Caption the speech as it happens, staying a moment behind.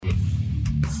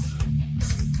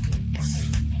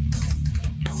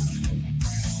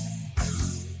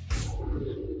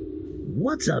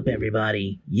What's up,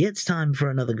 everybody? It's time for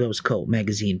another Ghost Cult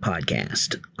Magazine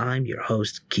podcast. I'm your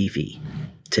host, Keefe.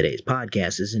 Today's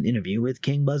podcast is an interview with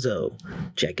King Buzzo.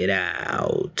 Check it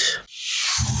out.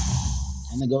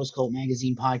 And the Ghost Cult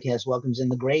Magazine podcast welcomes in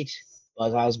the great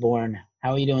Buzz Osborne.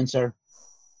 How are you doing, sir?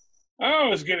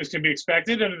 Oh, as good as can be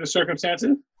expected under the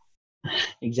circumstances.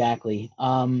 Exactly.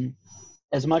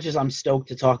 As much as I'm stoked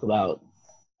to talk about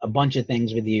a bunch of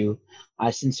things with you, I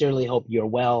sincerely hope you're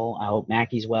well. I hope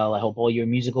Mackie's well. I hope all your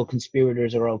musical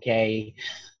conspirators are okay.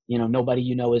 You know, nobody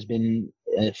you know has been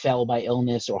fell by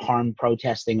illness or harmed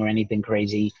protesting or anything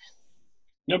crazy.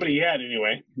 Nobody yet,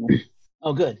 anyway.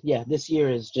 Oh, good. Yeah, this year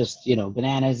is just,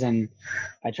 bananas, and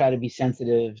I try to be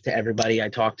sensitive to everybody I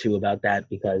talk to about that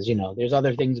because, there's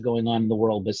other things going on in the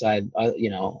world beside,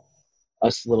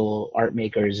 us little art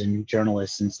makers and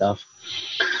journalists and stuff.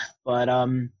 But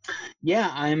I'm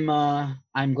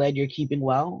glad you're keeping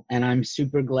well, and I'm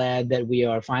super glad that we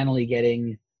are finally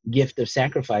getting Gift of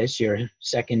Sacrifice, your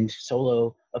second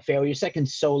solo affair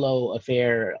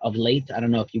of late. I don't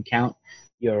know if you count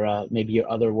your maybe your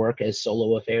other work as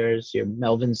solo affairs, your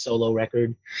Melvin solo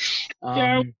record.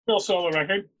 Still solo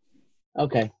record.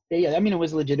 Okay, yeah. I mean, it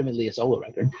was legitimately a solo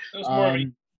record. It was more of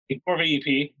an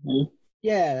EP. Mm-hmm.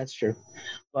 Yeah, that's true.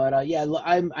 But I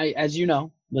as you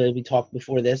know, we talked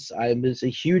before this, I was a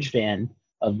huge fan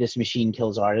of This Machine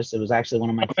Kills Artists. It was actually one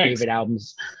of my favorite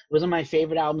albums. It was one of my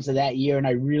favorite albums of that year, and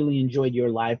I really enjoyed your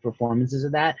live performances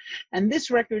of that. And this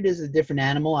record is a different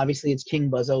animal. Obviously, it's King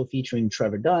Buzzo featuring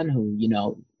Trevor Dunn, who,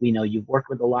 we know you've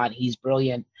worked with a lot. He's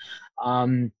brilliant.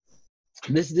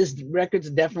 This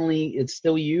record's definitely, it's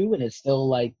still you, and it's still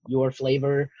like your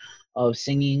flavor of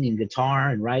singing and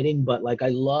guitar and writing, but like I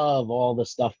love all the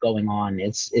stuff going on.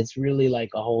 It's really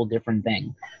like a whole different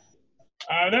thing.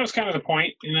 That was kind of the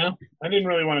point, I didn't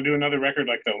really want to do another record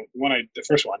like the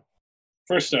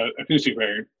first acoustic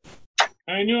record.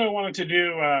 I knew I wanted to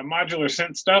do modular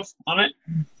synth stuff on it.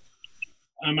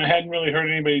 I hadn't really heard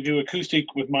anybody do acoustic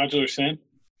with modular synth,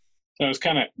 so I was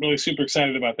kind of really super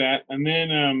excited about that. And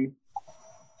then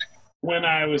when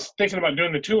I was thinking about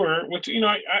doing the tour, which,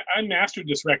 I mastered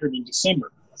this record in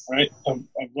December, right, of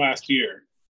last year,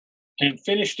 and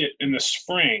finished it in the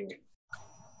spring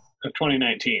of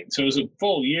 2019. So it was a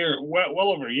full year,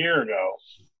 well over a year ago.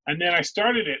 And then I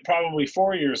started it probably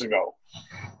 4 years ago,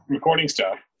 recording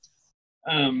stuff.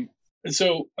 And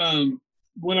so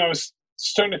when I was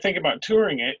starting to think about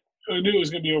touring it, I knew it was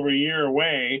going to be over a year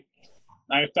away.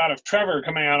 I thought of Trevor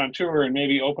coming out on tour and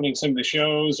maybe opening some of the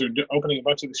shows or opening a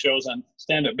bunch of the shows on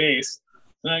stand-up bass.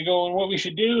 And I go, and what we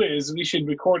should do is we should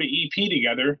record an EP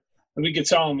together and we could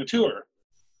sell on the tour.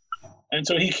 And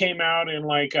so he came out in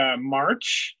like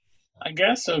March or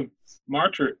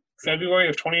February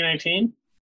of 2019.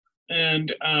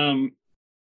 And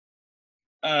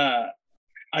I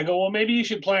go, well, maybe you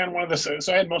should play on one of the, so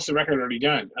I had most of the record already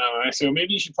done. I said, well,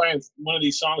 maybe you should play on one of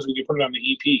these songs. We could put it on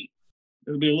the EP.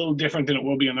 It'll be a little different than it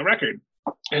will be on the record.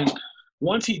 And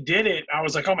once he did it, I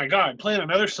was like, oh my God, playing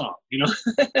another song,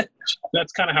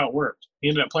 That's kind of how it worked. He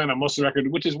ended up playing on most of the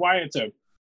record, which is why it's a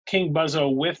King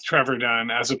Buzzo with Trevor Dunn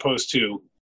as opposed to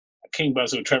a King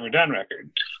Buzzo Trevor Dunn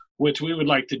record, which we would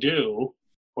like to do,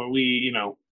 where we,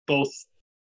 both,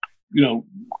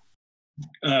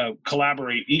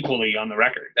 collaborate equally on the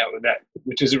record.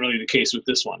 Which isn't really the case with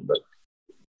this one, but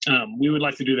we would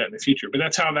like to do that in the future. But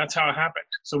that's how it happened.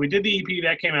 So we did the EP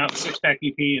that came out, the 6-pack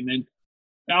EP, and then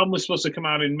the album was supposed to come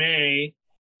out in May,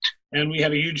 and we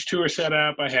had a huge tour set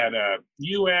up. I had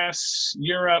US,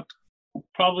 Europe,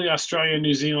 probably Australia,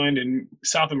 New Zealand, and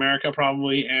South America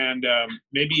probably, and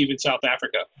maybe even South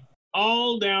Africa,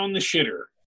 all down the shitter.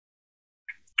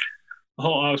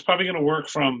 I was probably going to work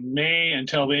from May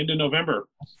until the end of November.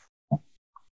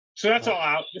 So that's all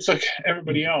out, just like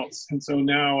everybody else. And so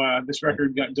now this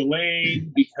record got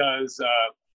delayed because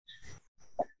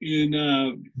in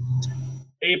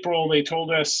April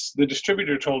the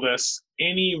distributor told us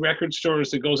any record stores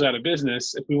that goes out of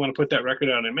business, if we want to put that record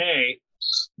out in May,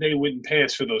 they wouldn't pay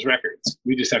us for those records.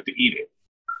 We just have to eat it.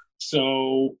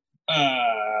 So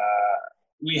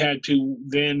we had to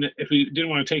then, if we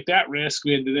didn't want to take that risk,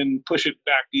 we had to then push it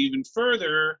back even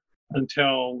further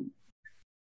until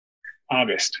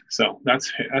August. So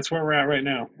that's where we're at right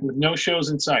now, with no shows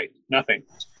in sight, nothing.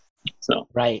 So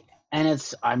right. And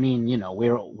it's,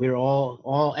 we're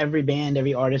all every band,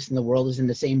 every artist in the world is in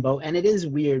the same boat. And it is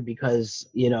weird because,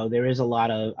 there is a lot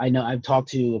of, I know I've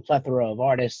talked to a plethora of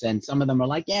artists, and some of them are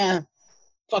like, yeah,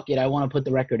 fuck it, I want to put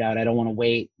the record out. I don't want to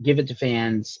wait, give it to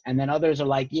fans. And then others are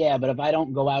like, yeah, but if I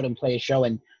don't go out and play a show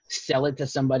and sell it to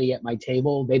somebody at my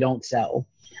table, they don't sell.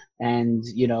 And,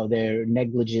 they're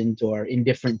negligent or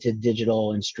indifferent to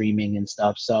digital and streaming and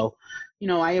stuff. So,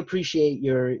 I appreciate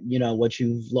your, what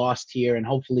you've lost here, and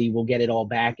hopefully we'll get it all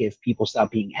back if people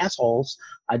stop being assholes.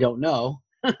 I don't know.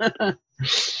 I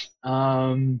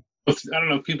don't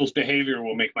know if people's behavior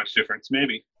will make much difference.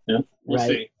 Maybe. Yeah, we'll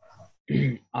right.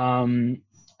 see.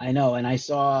 I know, and I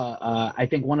saw. I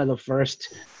think one of the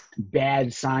first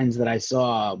bad signs that I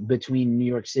saw between New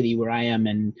York City, where I am,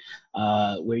 and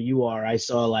where you are, I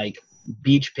saw like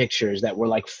beach pictures that were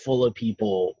like full of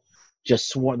people.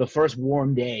 Just the first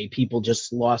warm day, people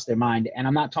just lost their mind. And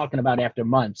I'm not talking about after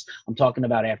months. I'm talking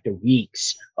about after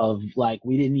weeks of like,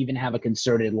 we didn't even have a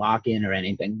concerted lock-in or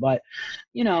anything. But,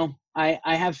 I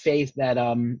have faith that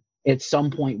at some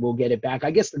point we'll get it back.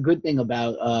 I guess the good thing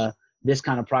about this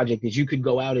kind of project is you could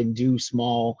go out and do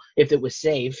small, if it was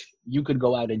safe, you could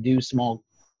go out and do small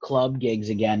club gigs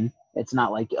again. It's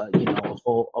not like, a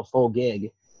full gig.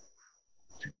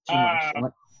 Too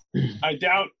much. I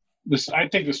doubt. I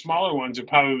think the smaller ones are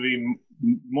probably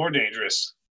more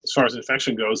dangerous as far as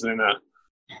infection goes than a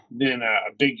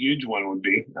big, huge one would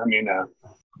be. I mean,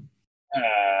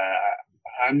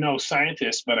 I'm no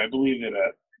scientist, but I believe that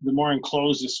the more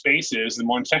enclosed the space is, the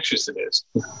more infectious it is.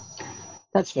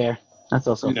 That's fair. That's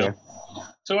also fair.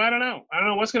 So I don't know. I don't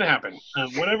know what's going to happen.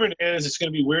 Whatever it is, it's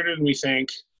going to be weirder than we think,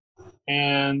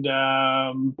 and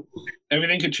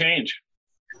everything could change.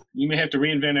 You may have to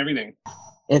reinvent everything.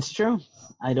 It's true.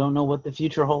 I don't know what the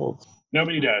future holds.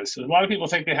 Nobody does. A lot of people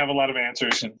think they have a lot of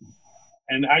answers,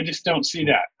 and I just don't see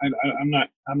that. I'm not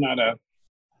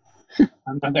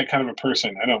that kind of a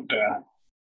person. I don't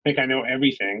think I know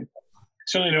everything.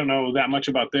 Certainly don't know that much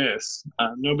about this.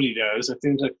 Nobody does. It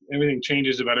seems like everything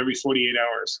changes about every 48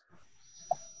 hours.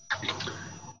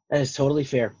 That is totally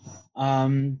fair.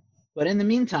 But in the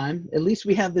meantime, at least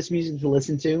we have this music to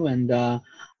listen to, and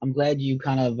I'm glad you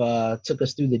kind of took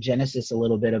us through the genesis a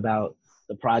little bit about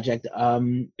the project.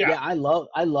 Yeah, I love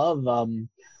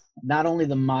not only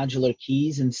the modular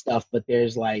keys and stuff, but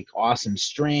there's like awesome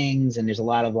strings, and there's a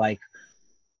lot of like,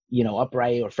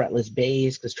 upright or fretless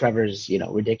bass, because Trevor's,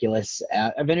 ridiculous.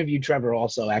 I've interviewed Trevor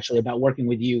also actually about working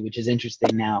with you, which is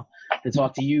interesting now to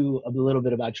talk to you a little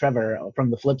bit about Trevor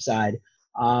from the flip side.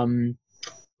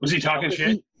 Was he talking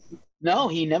shit? No,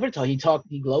 he never talked.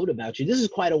 He glowed about you. This is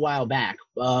quite a while back,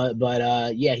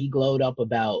 but yeah, he glowed up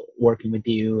about working with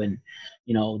you and,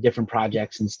 different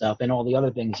projects and stuff and all the other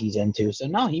things he's into. So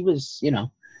no, he was,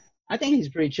 I think he's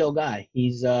a pretty chill guy.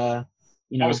 He's, I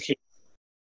was kidding.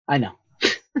 I know.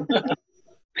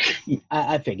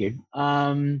 I figured.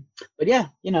 But yeah,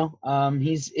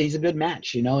 he's a good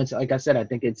match. It's like I said, I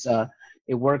think it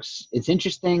works. It's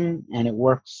interesting, and it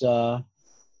works. It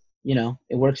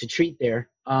works a treat there.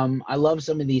 I love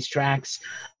some of these tracks,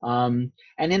 and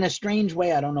in a strange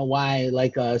way, I don't know why.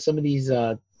 Like some of these,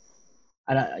 I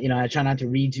try not to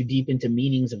read too deep into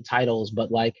meanings of titles,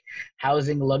 but like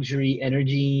Housing, Luxury,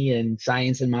 Energy, and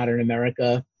Science in Modern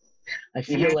America. I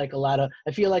feel like a lot of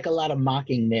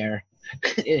mocking there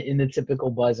in the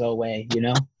typical Buzzo way,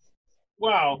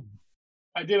 Well,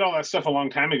 I did all that stuff a long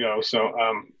time ago, so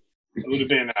it would have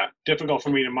been difficult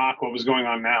for me to mock what was going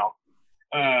on now.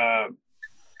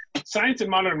 Science in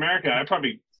Modern America, I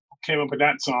probably came up with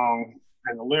that song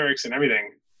and the lyrics and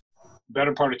everything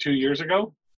better part of 2 years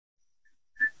ago.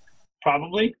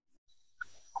 Probably.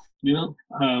 I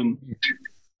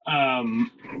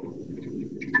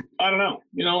don't know.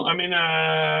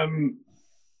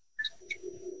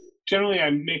 Generally I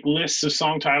make lists of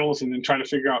song titles and then try to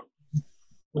figure out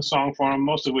the song for them,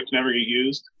 most of which never get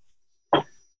used.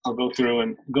 I'll go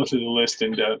through the list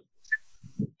and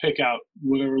pick out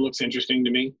whatever looks interesting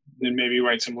to me, then maybe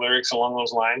write some lyrics along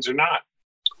those lines or not.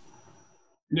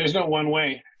 There's no one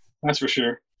way, that's for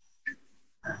sure.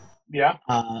 Yeah.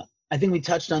 I think we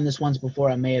touched on this once before.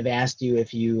 I may have asked you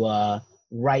if you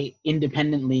write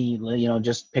independently,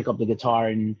 just pick up the guitar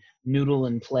and noodle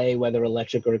and play, whether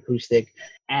electric or acoustic,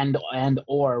 and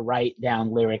or write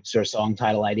down lyrics or song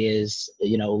title ideas,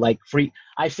 like free.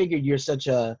 I figured you're such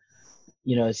a,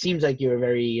 it seems like you're a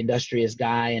very industrious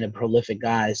guy and a prolific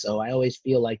guy, so I always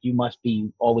feel like you must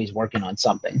be always working on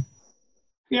something.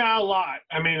 Yeah, a lot.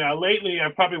 I mean, lately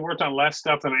I've probably worked on less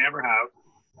stuff than I ever have.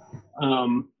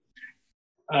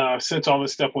 Since all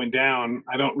this stuff went down,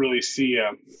 I don't really see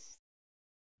a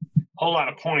whole lot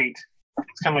of point.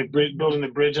 It's kind of like building the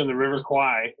bridge on the River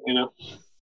Kwai,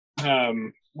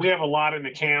 We have a lot in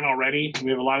the can already. We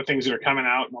have a lot of things that are coming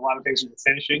out and a lot of things that we're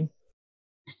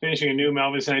finishing a new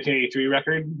Melvis 1983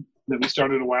 record that we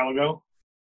started a while ago.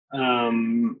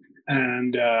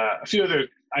 And a few other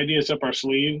ideas up our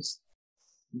sleeves,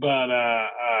 but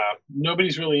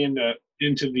nobody's really into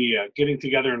the getting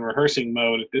together and rehearsing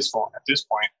mode at this point.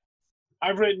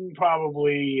 I've written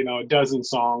probably, a dozen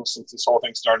songs since this whole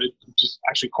thing started, which is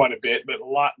actually quite a bit, but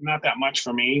not that much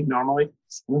for me normally.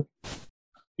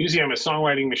 Usually I'm a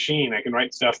songwriting machine. I can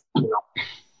write stuff,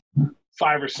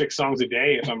 5 or 6 songs a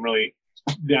day if I'm really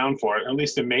down for it. At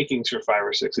least the makings for 5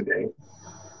 or 6 a day.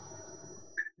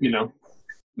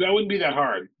 That wouldn't be that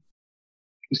hard.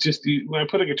 It's just when I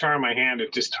put a guitar in my hand,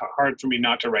 it's just hard for me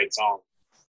not to write songs.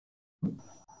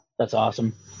 That's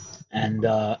awesome. And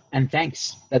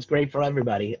thanks. That's great for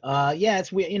everybody. Yeah,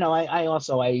 it's weird.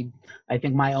 I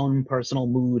think my own personal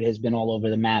mood has been all over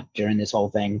the map during this whole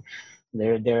thing.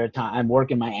 There are times I'm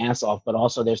working my ass off, but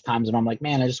also there's times when I'm like,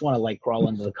 man, I just want to like crawl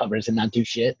under the covers and not do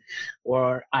shit,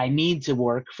 or I need to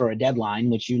work for a deadline,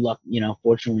 which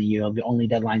fortunately you have the only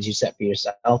deadlines you set for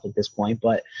yourself at this point.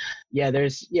 But yeah,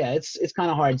 it's kind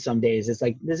of hard some days. It's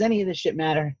like, does any of this shit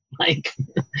matter? Like,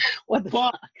 what the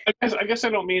fuck? I guess I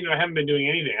don't mean that I haven't been doing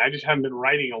anything. I just haven't been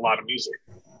writing a lot of music.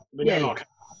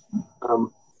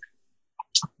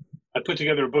 I put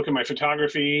together a book of my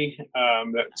photography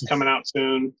that's coming out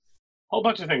soon. Whole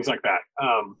bunch of things like that.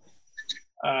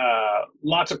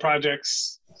 Lots of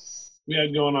projects we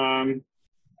had going on.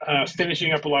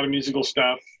 Finishing up a lot of musical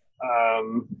stuff.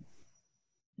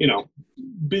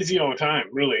 Busy all the time,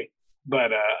 really.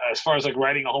 But as far as like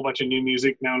writing a whole bunch of new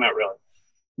music, no, not really.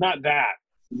 Not that.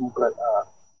 But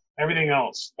everything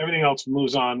else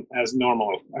moves on as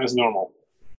normal.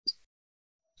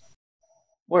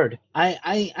 Word.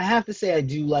 I have to say I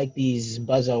do like these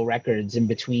Buzzo records in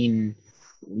between.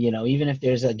 Even if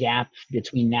there's a gap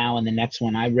between now and the next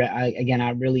one,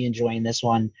 I'm really enjoying this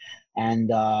one,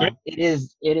 and it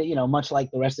is much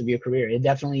like the rest of your career. It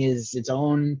definitely is its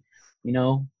own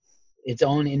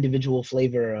individual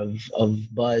flavor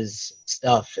of Buzz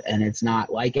stuff, and it's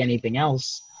not like anything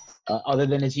else other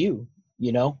than it's you,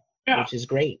 which is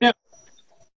great. Yeah,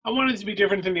 I wanted it to be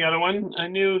different than the other one. I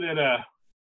knew that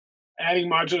adding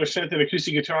modular synth and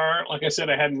acoustic guitar, like I said,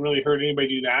 I hadn't really heard anybody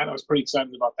do that. I was pretty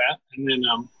excited about that. And then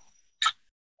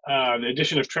the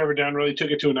addition of Trevor Dunn really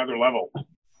took it to another level.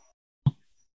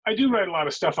 I do write a lot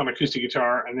of stuff on acoustic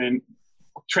guitar and then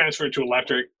transfer it to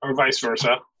electric or vice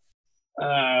versa.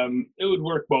 It would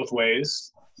work both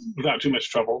ways without too much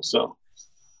trouble. So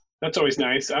that's always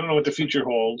nice. I don't know what the future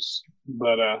holds,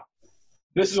 but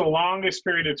this is the longest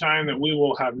period of time that we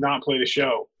will have not played a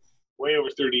show, way over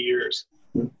 30 years.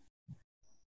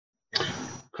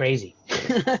 Crazy.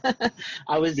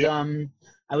 I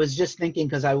was just thinking,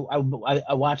 because I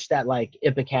watched that like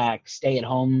Ipecac Stay at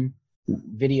Home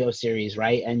video series,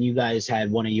 right? And you guys had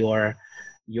one of your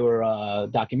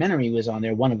documentary was on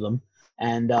there, one of them,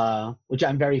 and which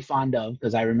I'm very fond of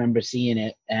because I remember seeing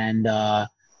it. And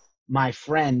my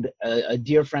friend, a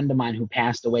dear friend of mine who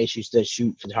passed away, she used to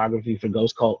shoot photography for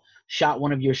Ghost Cult, shot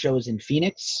one of your shows in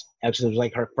Phoenix. Actually, it was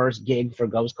like her first gig for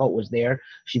Ghost Cult was there.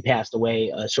 She passed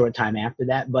away a short time after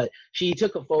that, but she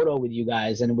took a photo with you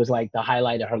guys, and it was like the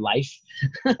highlight of her life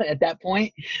at that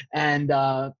point. And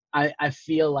I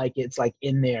feel like it's like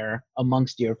in there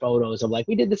amongst your photos of like,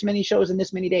 we did this many shows in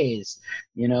this many days,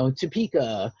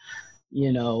 Topeka,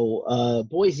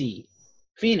 Boise,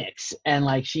 Phoenix, and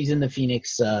like she's in the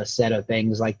Phoenix set of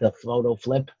things, like the photo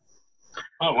flip.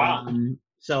 Oh wow.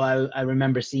 So I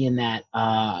remember seeing that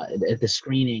at the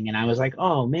screening, and I was like,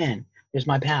 oh man, there's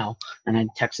my pal. And I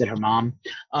texted her mom.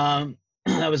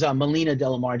 That was Melina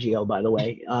Delamargio, by the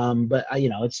way. But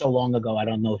it's so long ago, I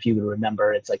don't know if you would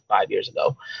remember. It's like 5 years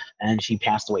ago, and she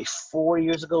passed away 4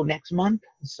 years ago next month.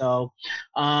 So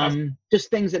just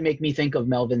things that make me think of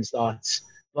Melvin's thoughts.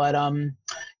 But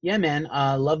yeah, man,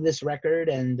 love this record,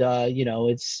 and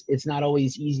it's not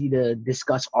always easy to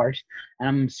discuss art, and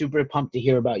I'm super pumped to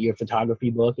hear about your photography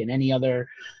book and any other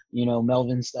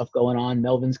Melvin stuff going on,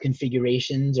 Melvin's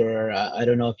configurations, or I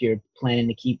don't know if you're planning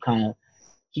to keep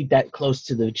that close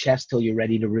to the chest till you're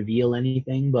ready to reveal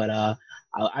anything. But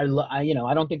I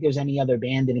don't think there's any other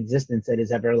band in existence that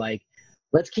is ever like,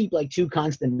 let's keep like 2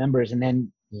 constant members and then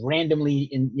randomly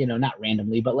not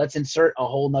randomly, but let's insert a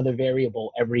whole nother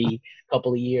variable every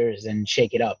couple of years and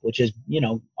shake it up, which is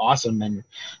awesome, and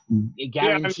it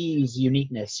guarantees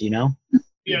uniqueness.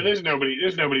 Yeah, there's nobody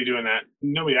doing that,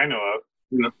 nobody I know of.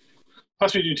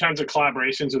 Plus we do tons of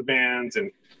collaborations with bands,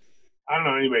 and I don't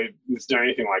know anybody that's done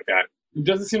anything like that. It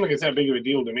doesn't seem like it's that big of a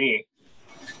deal to me.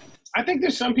 I think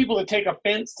there's some people that take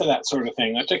offense to that sort of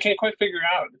thing, which I can't quite figure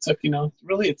out. It's like,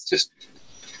 really, it's just,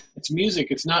 it's music.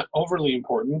 It's not overly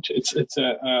important. It's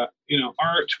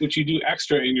art, which you do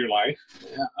extra in your life.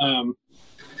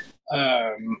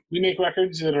 We make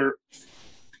records that are,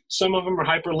 some of them are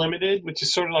hyper limited, which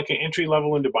is sort of like an entry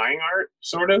level into buying art,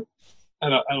 sort of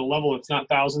at a level that's not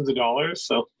thousands of dollars.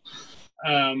 So,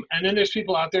 and then there's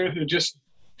people out there who just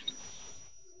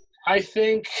I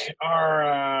think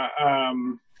are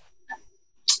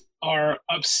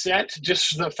upset just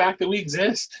for the fact that we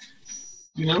exist.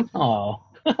 You know? Oh,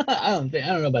 I don't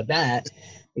know about that.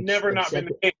 Never not been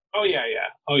the case. Oh yeah.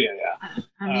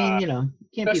 I mean, you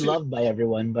can't be loved by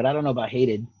everyone, but I don't know about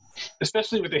hated.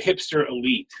 Especially with the hipster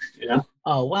elite, you know?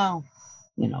 Oh, well,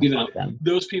 fuck them.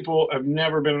 Those people have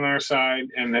never been on our side,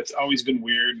 and that's always been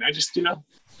weird. And I just, I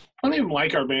don't even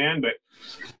like our band, but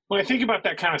when I think about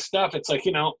that kind of stuff, it's like,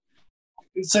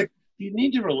 it's like you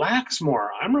need to relax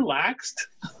more. I'm relaxed.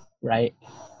 Right.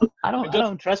 I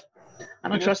don't trust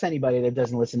anybody that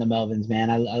doesn't listen to Melvins, man.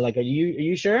 I like, are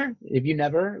you sure? If you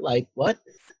never, like, what?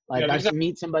 Like, I should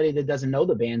meet somebody that doesn't know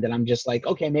the band, and I'm just like,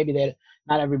 okay, maybe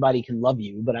not everybody can love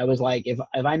you, but I was like, if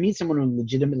I meet someone who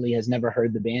legitimately has never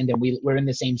heard the band and we're in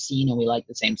the same scene and we like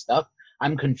the same stuff,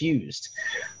 I'm confused.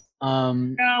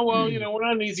 Yeah, well, we're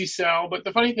not an easy sell, but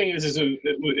the funny thing is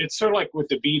it's sort of like with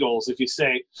the Beatles. If you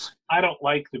say, I don't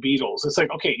like the Beatles, it's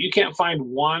like, okay, you can't find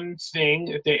one thing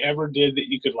that they ever did that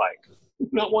you could like.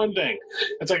 Not one thing.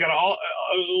 It's like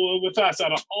with us,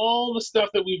 out of all the stuff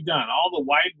that we've done, all the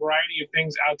wide variety of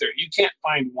things out there, you can't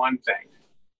find one thing.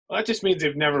 Well, that just means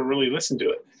they've never really listened to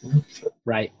it.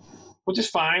 Right. Which is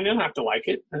fine. They don't have to like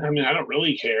it. I mean, I don't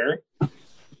really care.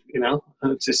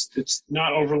 It's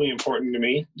not overly important to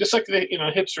me. Just like the,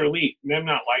 hipster elite, them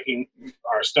not liking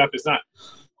our stuff is not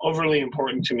overly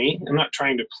important to me. I'm not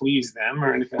trying to please them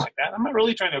or anything like that. I'm not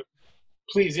really trying to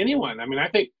please anyone. I mean, I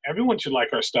think everyone should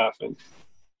like our stuff and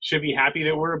should be happy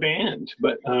that we're a band,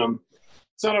 but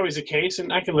it's not always the case,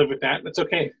 and I can live with that. That's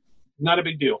okay. Not a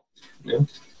big deal. Yeah.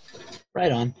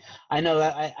 Right on. I know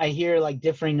that I hear like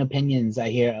differing opinions. I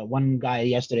hear one guy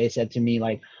yesterday said to me,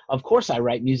 like, of course I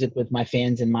write music with my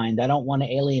fans in mind. I don't want to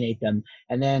alienate them.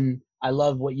 And then I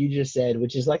love what you just said,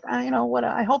 which is like,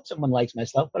 I hope someone likes my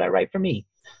stuff, but I write for me,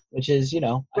 which is, I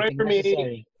think for necessary.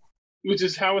 Me, which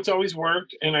is how it's always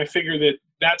worked. And I figure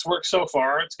that's worked so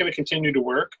far. It's going to continue to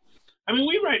work. I mean,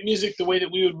 we write music the way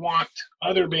that we would want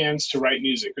other bands to write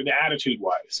music, or the attitude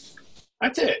wise.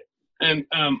 That's it. And,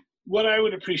 what I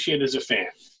would appreciate as a fan.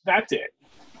 That's it.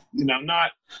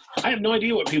 I have no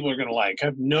idea what people are going to like. I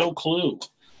have no clue.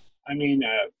 I mean,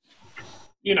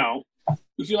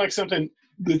 if you like something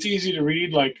that's easy to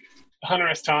read, like Hunter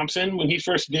S. Thompson, when he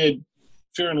first did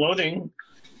Fear and Loathing,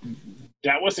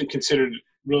 that wasn't considered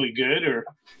really good or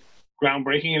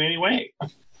groundbreaking in any way.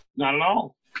 Not at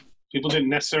all. People didn't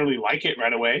necessarily like it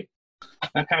right away.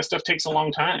 That kind of stuff takes a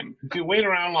long time. If you wait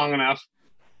around long enough,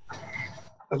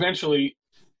 eventually,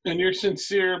 and you're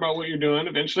sincere about what you're doing,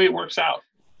 eventually it works out.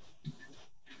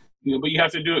 But you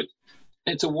have to do it.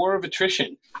 It's a war of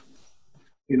attrition.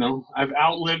 I've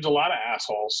outlived a lot of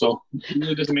assholes, so it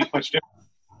really doesn't make much difference.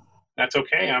 That's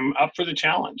okay. I'm up for the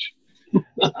challenge.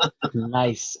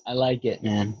 Nice. I like it,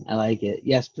 man. I like it.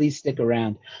 Yes, please stick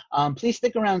around. Please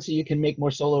stick around so you can make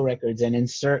more solo records and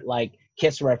insert like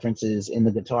Kiss references in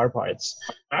the guitar parts.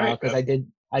 Because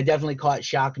I definitely caught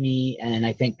Shock Me and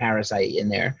I think Parasite in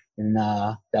there in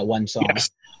that one song.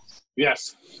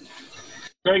 Yes.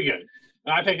 Very good.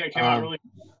 I think it came out really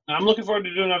good. I'm looking forward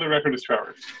to doing another record with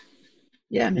Trevor.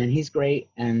 Yeah, man, he's great.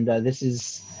 And this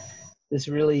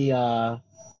really I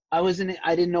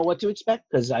didn't know what to expect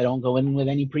because I don't go in with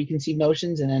any preconceived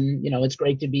notions, and then it's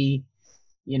great to be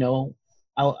I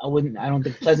don't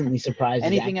think pleasantly surprised.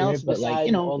 Anything else, but like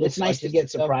it's nice to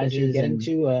get surprises. Get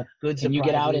into good. Can you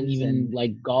get out and even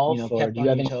like golf, or do you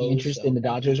have any interest in the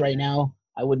Dodgers right now?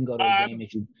 I wouldn't go to a game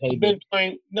if you paid. I've been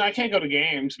playing. No, I can't go to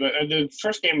games, but the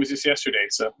first game was just yesterday,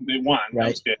 so they won. Right. That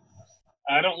was good.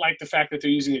 I don't like the fact that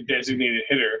they're using a designated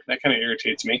hitter. That kind of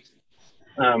irritates me.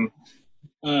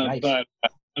 Nice. But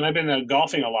and I've been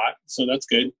golfing a lot, so that's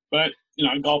good. But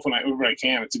I golf whenever I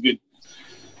can. It's a good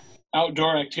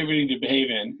outdoor activity to behave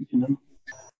in.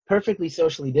 Perfectly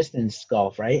socially distanced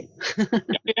golf, right?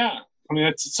 Yeah. I mean,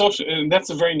 that's social, and that's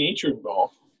the very nature of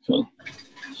golf. So,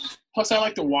 plus, I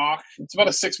like to walk. It's about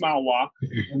a 6-mile walk,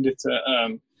 and it's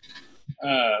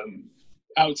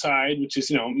outside, which is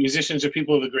musicians are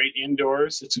people of the great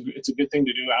indoors. It's a good thing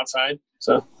to do outside.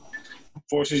 So.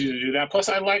 Forces you to do that. Plus,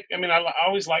 I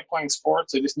always like playing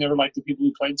sports. I just never liked the people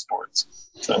who played sports.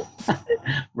 So,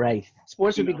 right.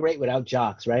 Sports would be great without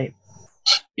jocks, right?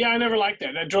 Yeah, I never liked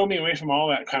that. That drove me away from all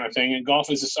that kind of thing. And golf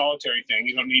is a solitary thing.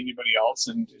 You don't need anybody else,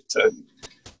 and it's a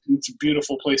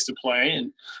beautiful place to play.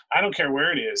 And I don't care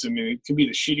where it is. I mean, it could be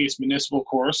the shittiest municipal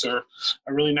course or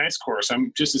a really nice course.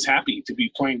 I'm just as happy to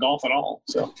be playing golf at all.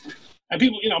 So. And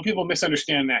people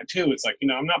misunderstand that too. It's like,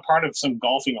 I'm not part of some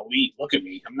golfing elite. Look at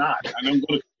me. I'm not. I don't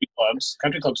go to country clubs.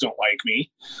 Country clubs don't like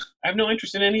me. I have no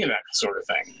interest in any of that sort of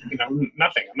thing.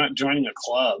 Nothing. I'm not joining a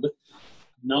club.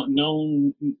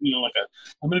 known, like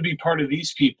I'm going to be part of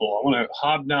these people. I want to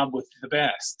hobnob with the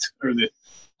best, or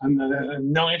I'm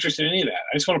no interest in any of that.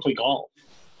 I just want to play golf.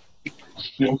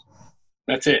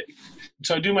 That's it.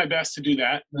 So I do my best to do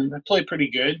that, and I play pretty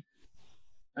good,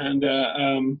 and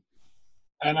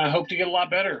I hope to get a lot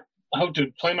better. I hope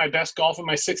to play my best golf in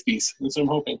my 60s. That's what I'm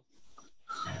hoping.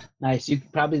 Nice. You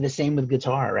probably the same with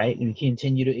guitar, right? You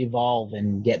continue to evolve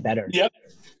and get better. Yep,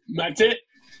 that's it.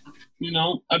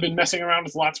 I've been messing around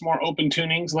with lots more open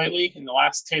tunings lately in the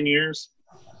last 10 years,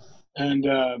 and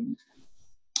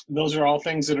those are all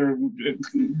things that are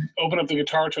open up the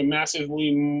guitar to a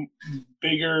massively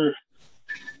bigger,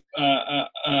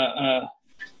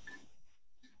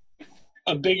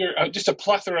 just a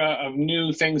plethora of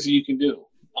new things that you can do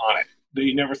on it that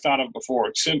you never thought of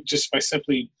before, just by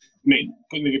simply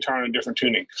putting the guitar in a different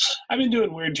tuning. I've been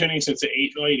doing weird tuning since the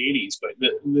late 80s, but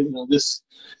this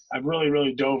I've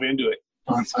really dove into it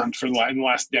for the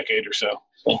last decade or so.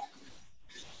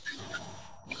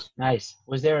 Nice.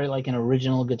 Was there like an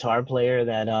original guitar player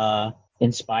that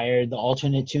inspired the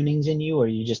alternate tunings in you, or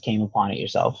you just came upon it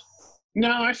yourself?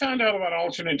 No, I found out about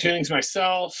alternate tunings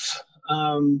myself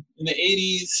in the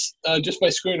 80s just by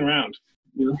screwing around,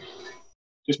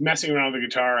 just messing around with the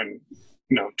guitar and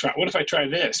what if I try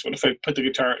this? What if I put the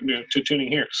guitar to tuning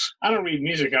here? I don't read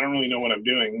music. I don't really know what I'm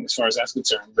doing as far as that's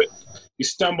concerned. But you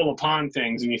stumble upon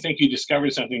things and you think you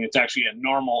discovered something that's actually a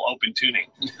normal open tuning.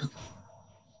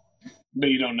 But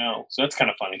you don't know. So that's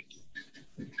kind of funny.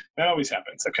 That always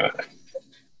happens, that kind of thing.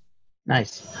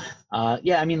 Nice.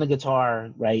 Yeah, I mean, the guitar,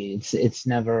 right? It's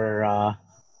never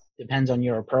depends on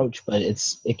your approach, but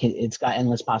it's got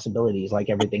endless possibilities like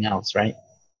everything else, right?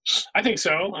 I think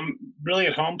so. I'm really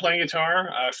at home playing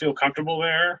guitar. I feel comfortable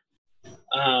there.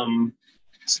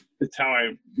 It's how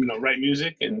I, write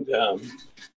music, and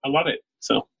I love it.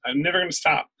 So I'm never going to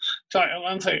stop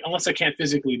unless I can't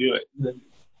physically do it. Then,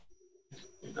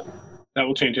 that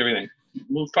will change everything.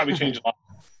 We'll probably change a lot.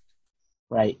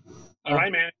 Right. All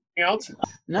right, man. Anything else?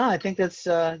 No, I think that's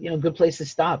good place to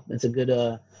stop. That's a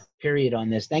good period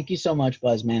on this. Thank you so much,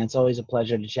 Buzz, man. It's always a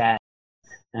pleasure to chat.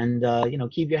 And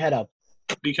keep your head up.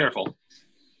 Be careful.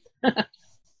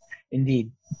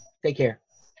 Indeed. Take care.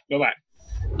 Bye-bye.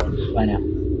 Bye now.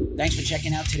 Thanks for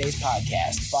checking out today's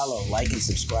podcast. Follow, like, and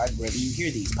subscribe wherever you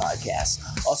hear these podcasts.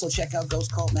 Also, check out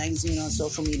Ghost Cult Magazine on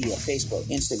social media, Facebook,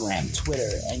 Instagram, Twitter,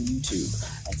 and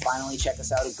YouTube. And finally, check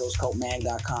us out at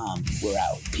ghostcultmag.com. We're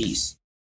out. Peace.